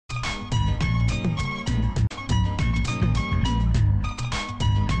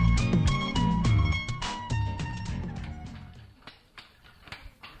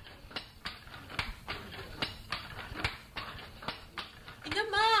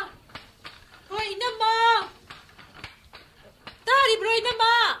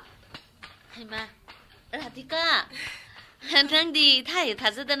Hima, Radhika, nang di thai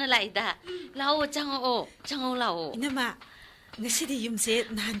thazadana laida. Lao chango lao. Inama, ngasi yum se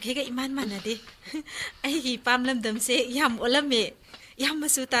nan kega iman manade. Ai pamlam dam se yam olame, yam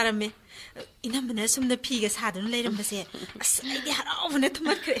masu tarame. Inamana sumna piga sadun leiram base. As ai di harawna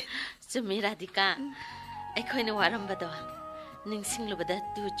tumakre. Sumi Radhika, ai khoina waram bado. Ning singlu bada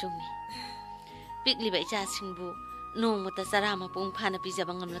tu chungni. Pikli ba icha singbu nong mata sarama pung phana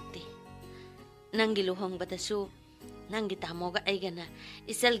pijaba ngamlakte. Nangi luhong bada su nangi tamoga aigana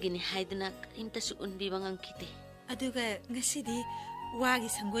isalgini haiduna imta su unbi bangang kite. Aduga ngasidi wagi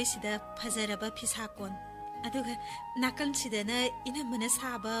sangoi sida phajaraba phisakon. Aduga nakal sida na inamana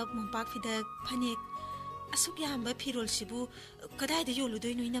saba mompak fida phanek asuk yamba phirol sibu kadai da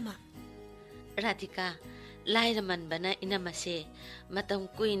yoludoi no inama. Radhika Lairaman bana inamase matam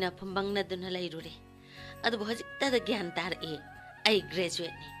kuina phambangna duna lairure adu hojikta da gyan tar ai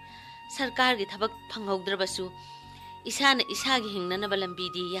graduate ni sarkar gi thabak phanghaudra isana isagi hingna balambi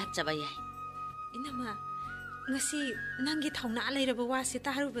di ya chaba yai inama ngasi nangi thauna lairaba wase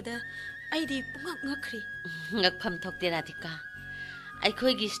tarubada aidi pungak ngakri ngakpham thokte Radhika ai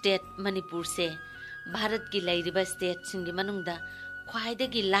khoi gi state Manipur se Bharat gi lairiba state singi manungda khwaida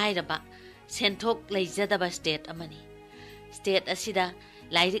gi lairaba Senthok laijadaba state amani state asida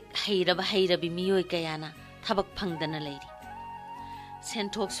lairik heirabi miyoi kayana thabak phangdana lairi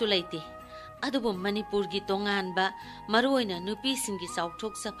Senthok su laite adubu Manipur gi tongan ba maroina nupi singi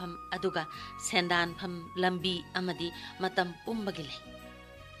sauthok safam aduga sendan pham lambi amadi matam pumbagi lai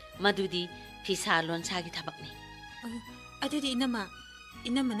madudi phisa lon sagi thabakni adudi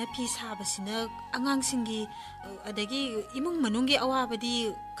inamana phisa basina angang singi adagi imung manungi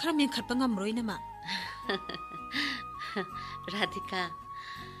awabadi kharam khatpa ngamroi nama Radhika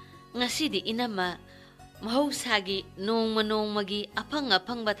ngasidi inama mahausagi nongmagi apang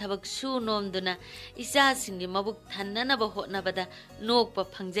bathabak su nomduna isa singi mabuk thannana ba hotnabada nokpa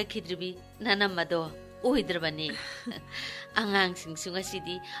phangjakhidribi nanamado oidrabani angang sing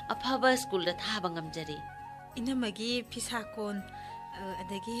sungasidi aphaba school da thaba ngamjari inamagi phisa kon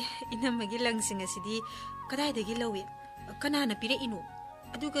adagi inamagi langsing asidi kadai dagi lawi kanana pire inu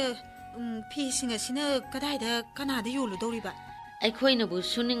aduga phi singa sina kadai da kanada yolu doriba aikhoina bu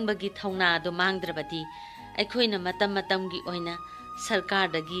suning bagi thauna do mangdrabadi aikhoina matam gi oina sarkar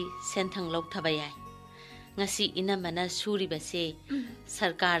dagi senthang lok thabaya ngasi inamana suri base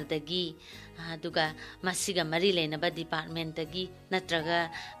sarkar dagi aduga masiga mari lena ba department dagi natraga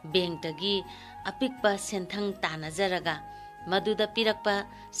bank dagi apikpa senthang tanajaraga Maduda pirakpa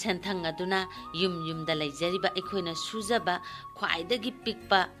senthang aduna yumda laijariba aikhoina sujaba khwaidagi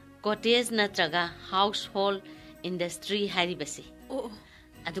pikpa cottage natraga household industry haribase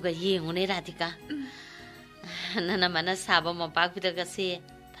aduga yengune Radhika nana mana saba mapak bidaga se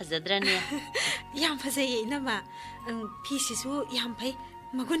fajadrane yam fajaye inama phisisu yam phai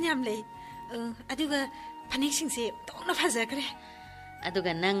magun yam lei aduga phanik singse tongna fajagre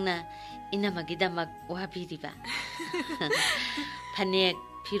aduga nangna inamagidamak wabiriba Panek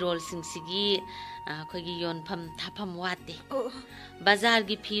Pirol Singsigi Kogi Yon Pam Tapam Wate Bazar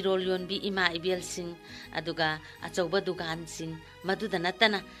gi Pirol Yon bi Ima Ibel Sing Aduga Achoba Dugan Sing Maduda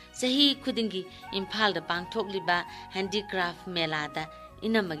Natana Sahi Kudingi Impal da Pangtok Liba Handicraft Melada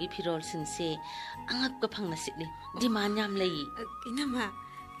Inamagi Pirol Sing se Angap ka phangna sikli dimanyam lei inama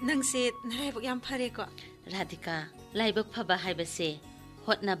nangse narai yam phare ko Radhika laibak phaba haibase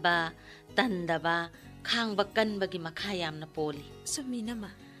hotnaba tandaba khang bakan bagi makhayam na poli suminama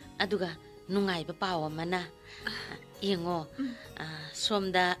aduga nungai ba pawa mana yengo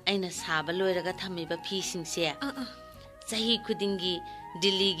somda aina saba loiraga thami ba phi singse sahi khudingi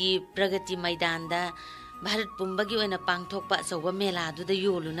Delhi gi pragati maidanda Bharat pumbagi oina pangthokpa soba mela du da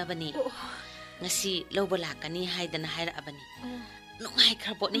yoluna bani ngasi loba lakani haidana haira abani nungai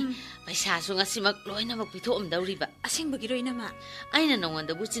kharpotni paisa su ngasi mak loina mak pithom dauriba asing bagi roina ma aina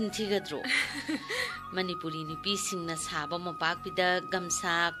nongonda bu chin thigadro Manipuri ni pi singna saba mopak pida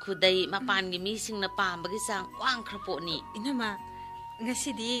gamsa khudai mapan gi mi singna pambagi sang wang kharpotni inama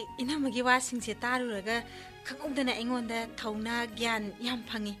ngasi di inama gi wa singse taruraga khangomdana engonda thauna gyan yam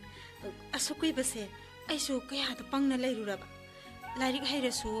phangi asukui base aisu kaya da pangna lairuraba lairik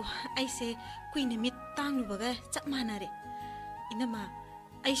hairasu aise kuina mit tanglubaga chap manare inama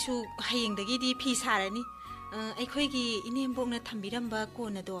aisu hayengdagi di phi sarani aikhoigi inembokna thambiramba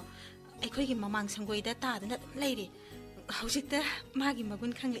kona do aikhoigi mamang sangoida tadana leire hojikta magi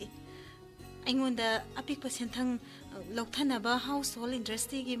magun khanglei aingonda apik percenthang lokthana ba household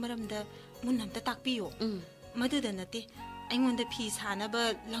industry gi maramda munamta takpiyo maduda nate ꯑꯩꯉꯣꯟꯗ ꯐꯤ ꯁꯥꯅꯕ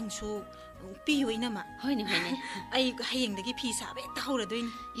ꯂꯪꯁꯨ ꯄꯤꯌꯨ ꯏꯅꯝꯃ ꯍꯣꯏꯅꯦ ꯍꯣꯏꯅꯦ ꯑꯩ ꯍꯌꯦꯡꯗꯒꯤ ꯐꯤ ꯁꯥꯕ ꯍꯦꯛꯇ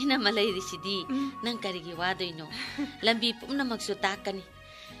ꯍꯧꯔꯗꯣꯏꯅꯤ ꯏꯅꯝꯃ ꯂꯩꯔꯤꯁꯤꯗꯤ ꯅꯪ ꯀꯔꯤꯒꯤ ꯋꯥꯗꯣꯏꯅꯣ ꯂꯝꯕꯤ ꯄꯨꯝꯅꯃꯛꯁꯨ ꯇꯥꯛꯀꯅꯤ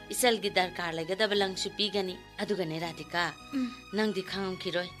ꯏꯆꯜꯒꯤ ꯗꯔꯀꯥꯔ ꯂꯩꯒꯗꯕ ꯂꯪꯁꯨ ꯄꯤꯒꯅꯤ ꯑꯗꯨꯒꯅꯦ ꯔꯥꯙꯤꯀꯥ ꯅꯪꯗꯤ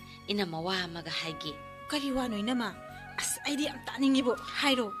ꯈꯪꯉꯝꯈꯤꯔꯣꯏ ꯏꯅꯝꯃ ꯋꯥ ꯑꯃꯒ ꯍꯥꯏꯒꯦ ꯀꯔꯤ ꯋꯥꯅꯣ ꯏꯅꯝꯃ ꯑꯁ ꯑꯩꯗꯤ ꯌꯥꯝ ꯇꯥꯅꯤꯡꯉꯤꯕꯣ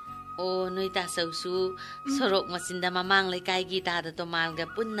ꯍꯥꯏꯔꯣ ꯑꯣ ꯅꯣꯏ ꯇꯥꯆꯧꯁꯨ ꯁꯣꯔꯣꯛ ꯃꯆꯤꯟꯗ ꯃꯃꯥꯡ ꯂꯩꯀꯥꯏꯒꯤ ꯇꯥꯗ ꯇꯣꯃꯥꯜꯒ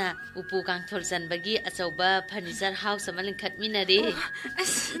ꯄꯨꯟꯅ ꯎꯄꯨ ꯀꯥꯡꯊꯣꯜ ꯆꯟꯕꯒꯤ ꯑꯆꯧꯕ ꯐꯔꯅꯤꯆꯔ ꯍꯥꯎꯁ ꯑꯃ ꯂꯤꯡꯈꯠꯃꯤꯟꯅꯔꯦ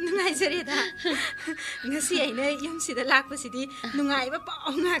ꯑꯁ ꯅꯨꯡꯉꯥꯏꯖꯔꯦꯗ ꯉꯁꯤ ꯑꯩꯅ ꯌꯨꯝꯁꯤꯗ ꯂꯥꯛꯄꯁꯤꯗꯤ ꯅꯨꯡꯉꯥꯏꯕ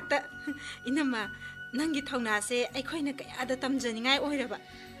ꯄꯥꯎ ꯉꯥꯛꯇ ꯏꯅꯝꯃ ꯅꯪꯒꯤ ꯊꯧꯅꯥꯁꯦ ꯑꯩꯈꯣꯏꯅ ꯀꯌꯥꯗ ꯇꯝꯖꯅꯤꯡꯉꯥꯏ ꯑꯣꯏꯔꯕ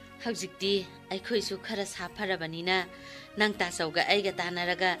ꯍꯧꯖꯤꯛꯇꯤ ꯑꯩꯈꯣꯏꯁꯨ ꯈꯔ ꯁꯥꯐꯔꯕꯅꯤꯅ ꯅꯪ ꯇꯥꯆꯧꯒ ꯑꯩꯒ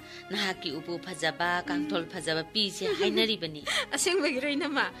ꯇꯥꯟꯅꯔꯒ ꯅꯍꯥꯛꯀꯤ ꯎꯄꯨ ꯐꯖꯕ ꯀꯥꯡꯊꯣꯜ ꯐꯖꯕ ꯄꯤꯁꯦ ꯍꯥꯏꯅꯔꯤꯕꯅꯤ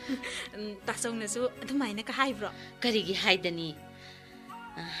ꯑꯁꯦꯡꯕꯒꯤꯔꯣꯏꯅꯝꯃ ꯇꯥꯆꯧꯅꯁꯨ ꯑꯗꯨꯃꯥꯏꯅ ꯍꯥꯏꯕ꯭ꯔꯣ ꯀꯔꯤꯒꯤ ꯍꯥꯏꯗꯅꯤ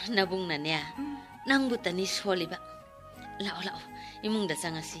ꯅꯕꯨꯡꯅꯅꯦ ꯅꯪꯕꯨꯇꯅꯤ ꯁꯣꯜꯂꯤꯕ ꯂꯥꯛꯑꯣ ꯂꯥꯛꯑꯣ ꯏꯃꯨꯡꯗ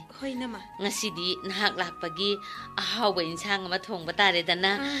ꯆꯪꯉꯁꯤ ꯍꯣꯏ ꯏꯅꯝꯃ ꯉꯁꯤꯗꯤ ꯅꯍꯥꯛ ꯂꯥꯛꯄꯒꯤ ꯑꯍꯥꯎꯕ ꯏꯟꯁꯥꯡ ꯑꯃ ꯊꯣꯡꯕ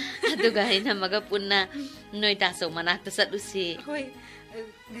ꯇꯥꯔꯦꯗꯅ ꯑꯗꯨꯒ ꯏꯅꯝꯃꯒ ꯄꯨꯟꯅ ꯅꯣꯏ ꯇꯥꯆꯧ ꯃꯅꯥꯛꯇ ꯆꯠꯂꯨꯁꯤ ꯍꯣꯏ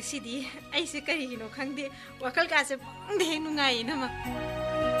ꯉꯁꯤꯗꯤ ꯑꯩꯁꯦ ꯀꯔꯤꯒꯤꯅꯣ ꯈꯪꯗꯦ ꯋꯥꯈꯜꯀꯥꯁꯦ ꯄꯪꯗ ꯍꯦꯛ ꯅꯨꯡꯉꯥꯏ ꯏꯅꯝꯃ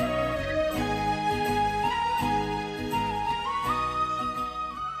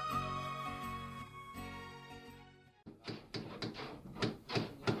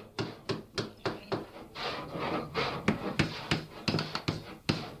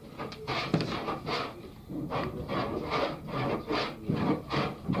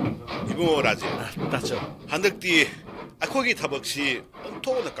이모 라지. 따죠. 한덕디 아코기 타박시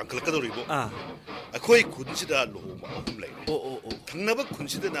엄토나 깡클까도리고. 아코이 군시다 로마 엄레. 오오오. 당나박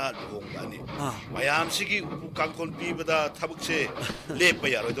군시다나 로마니. 마얌식이 깡콘 비보다 타박시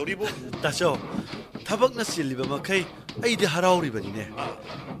레빠야로도리고. 따죠. 타박나 실리바 마카이 아이디 하라오리바니네.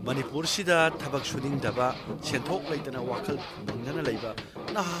 Manipur sida tabak shuning daba senthok leitana wakal nangana leiba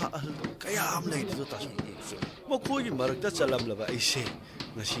na kayam leidu ta so mokoi marakta chalam laba aise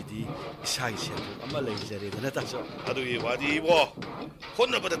ngasidi isai senthok ama leijare dana ta so 아두이 와디 뭐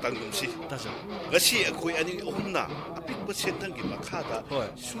혼나보다 당금시 ta so ngasi akoi ani ohum나 apikba sentangi makada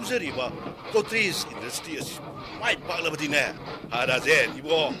수저리바 코트리스 인더스트리 아시 마이 박라버디네 하라제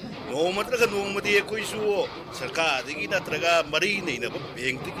이보 노마드가 노마디 코이수 सरकारदगी नत्रगा मरी नैना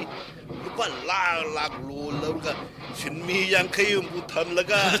बेंकदगी रुपा lakh loan लौरगा सिनमी यांखै उम्बु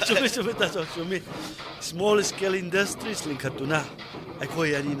थमलगा चुमे ताचो चुमे small scale industries लिंखतुना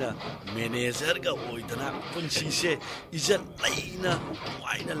अखोय अनिना manager गा ओइदना पुनसिसे इजत लैना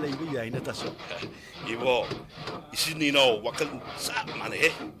वाइना लैबो याइना ताचो इबो इसिनिनो वकल सा माने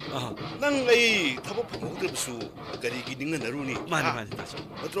नंग आई थबो फंगदबसु गरीगी निंग नरुनी माने ताचो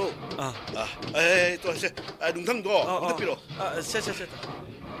नत्रो ए तो से 둥탕도 어떻게로 셋셋셋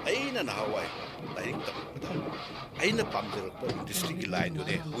아이나 나와이 다이렉 답다 아이나 밤들었고 인더스트리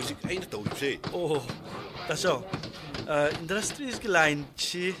라인도네 오직 아이나 떠오르세 오 다소 인더스트리 라인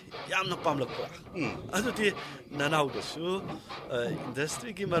치 얌나 밤럭고 아두디 나나우도수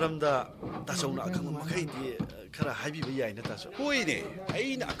인더스트리 마람다 다소나 강 마카이디 카라 하비비 야이나 다소 호이네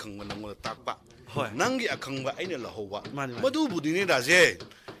아이나 아강만 너무 딱바 호이 난기 아강바 아이나 라호바 마니 마두부디네 라제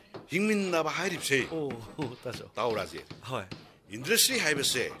잉민나바 하이립세 오 다소 다오라제 호이 인더스트리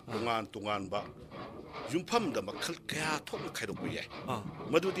하이버세 동안 바 융팜다 막클 그야 통 카이도고 예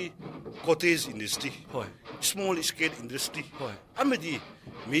마두디 코테이지 인더스트리 호이 스몰 스케일 인더스트리 호이 아메디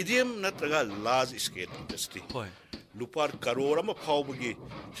미디엄 나트라가 라지 스케일 인더스트리 호이 루파르 카로라 마 파우부기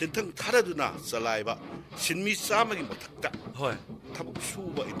신탕 타라두나 살라이바 신미 싸마기 못탁다 호이 타북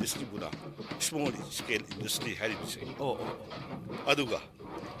수바 인더스트리구나 스몰 스케일 인더스트리 하이립세 오 아두가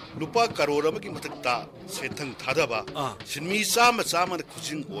루파 카로라마기 못탁다 신탕 타다바 신미 싸마는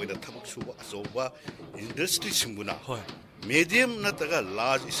구진 오이나 타북 수바 아소바 인더스트리 신구나 호이 medium 나타가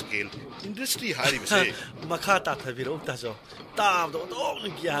large scale industry 하리비세 마카 따타비로 없다죠 따도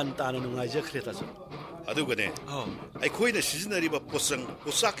너무 기한 따는 농아이제 그랬다죠 아두거네 아이코이나 시즈너리바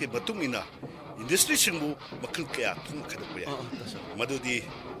포삭의 마뚱이나 industry 신부 막클 깨야 통카도 거야 마두디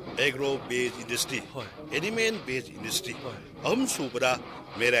agro based industry animal based industry 암수보다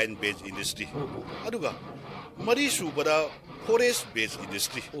marine based industry 아두가 머리수보다 forest based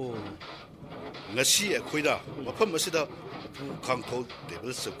industry ngasi akoida mafam asida kangthol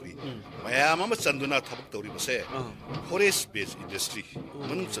table sakri mayam ama chanduna thabak tori base forest based industry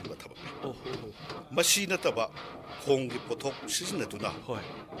manung chalba thabak masi nataba khonggi pothok sisinatuna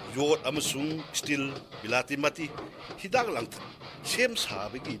yot amasung steel bilati mati hidak langth sem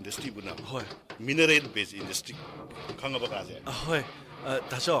sabagi industry buna mineral based industry khangaba kaje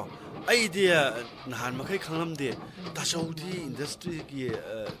다소 아이디어 나한 마kai 강남데 다소디 인더스트리기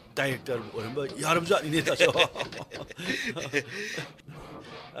다이렉터 오른바 야름자 아니네 다소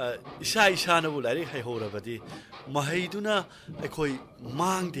이샤나부 라이릭 하이호라바디 마헤이두나 아이코이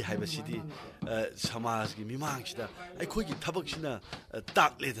망디 하이바시디 사마스기 미망시다 아이코이기 타박시나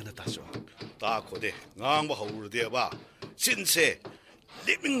딱레드나 다소 딱고데 낭바 하우르데바 신세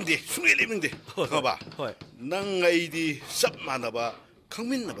리밍디 숭이 리밍디 봐봐 낭 아이디 sap마나바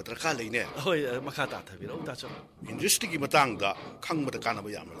강민나바 들어가 레이네 호이 마카타 타비로 다소 인더스트리기 마땅다 강마다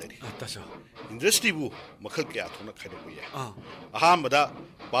가나바 야말레리 다소 인더스트리부 마클 꺄 토나 카이도고야 아함바다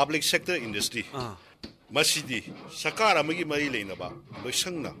public sector industry masidi sakar amagi mari leinaba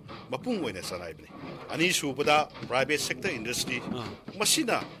loisangna mapung oina sanaibni ani subada private sector industry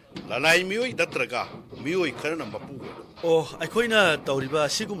masina lalai mioi datraga mioi kharana mapu oh aikoina tawriba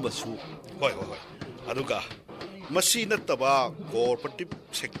sigumbasu hoi aduga masina taba cooperative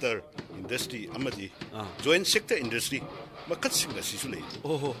sector industry amadi joint sector industry makatsinga sisu lei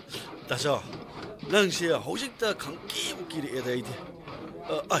oh daso nangsia hojikta khangki ukiri edaidi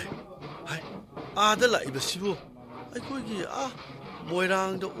ai 아들 라이브시부 아이고기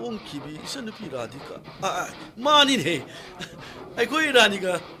모이랑도 옹키비 선우피라디까 마니네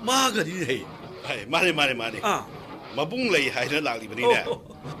아이고이라니가 마가리네 아이 마네 마붕레이 하이나 락리버니네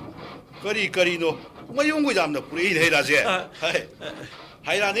거리노 마용고 잠나 뿌리 해라제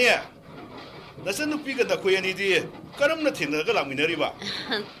하이라니 나선우피가 다 고야니디 까름나 틴나가 락미너리바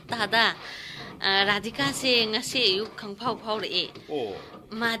다다 라디카세 ngasi yu khangphau phau re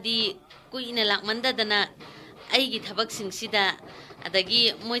madi kuina lakmandadana aigi thabaksingsida adagi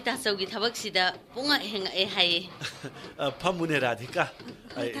moita chaugi thabaksida punga henga e hai phamune radhika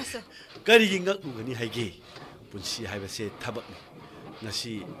kari ginga ugani haige punsi haibase thabakni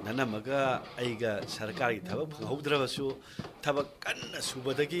ngasi nanamaga aiga sarkari thabak phanghodrabasu thabak kanna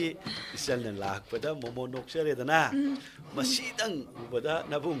subadagi isalna lakpada momo nokseredana masidang ubada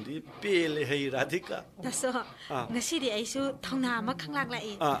nabungdi pele hei radhika daso ngasidi aisu thongna ma khanglak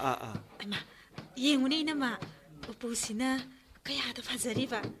lai ama yenguni nama upusina kaya da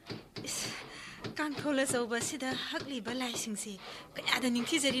fazariba kangthola soba sida hakli balai singsi kaya da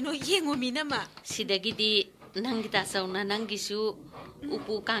ningthi jarino yengomi nama sidagidi nangita sauna nangisu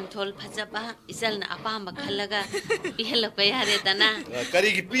upu kangthol phajaba isalna apamba khalaga bihelapa yare dana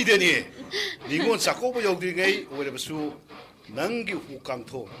karigi pideni ningon sakobo yogdi ngai orebasu nangi hu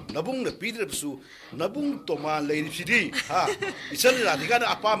kangtho nabung na pidrebasu nabung toma leiripsidi ha isalna digana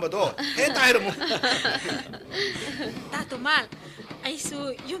apamba do he tairamo ta tomal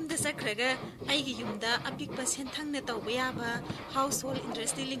aisu yumda sakraga aigi yumda apikpa senthangna tawba yaba household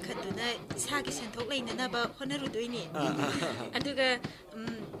industry linkaduna isagi senthok leinana ba honarudoini aduga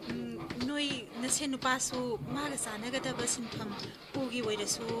noi nasen pasu maga sanaga da basintham pugi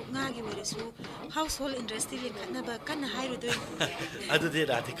wairasu ngagi wairasu household industry linkadna ba kana hairudoi adudi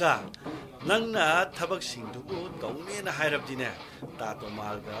radhika nangna thabak singdubu tongmena hairabdine ta to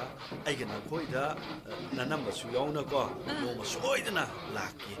malga aigena khoida nanamba su yauna ko no soidana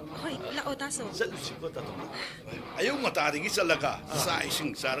laki hoi la otaso zalusi ko ta to ayu mata digi chalaga sai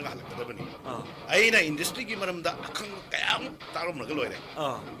sing sarga halakadabani aina industry ki maramda akhang kayam tarom naga loire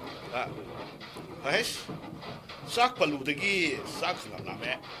Mahesh, sak palu dagi sak ngam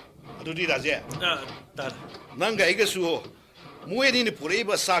me. Adudi raje. Tar. Nanga iga su muwe ni purei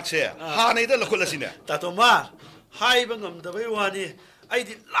ba sak se. Ha nei da lokola sine. Tato ma, hai ba ngam da bai wani. Ai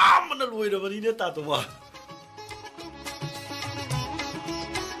di lam na luai da bani ne tato ma.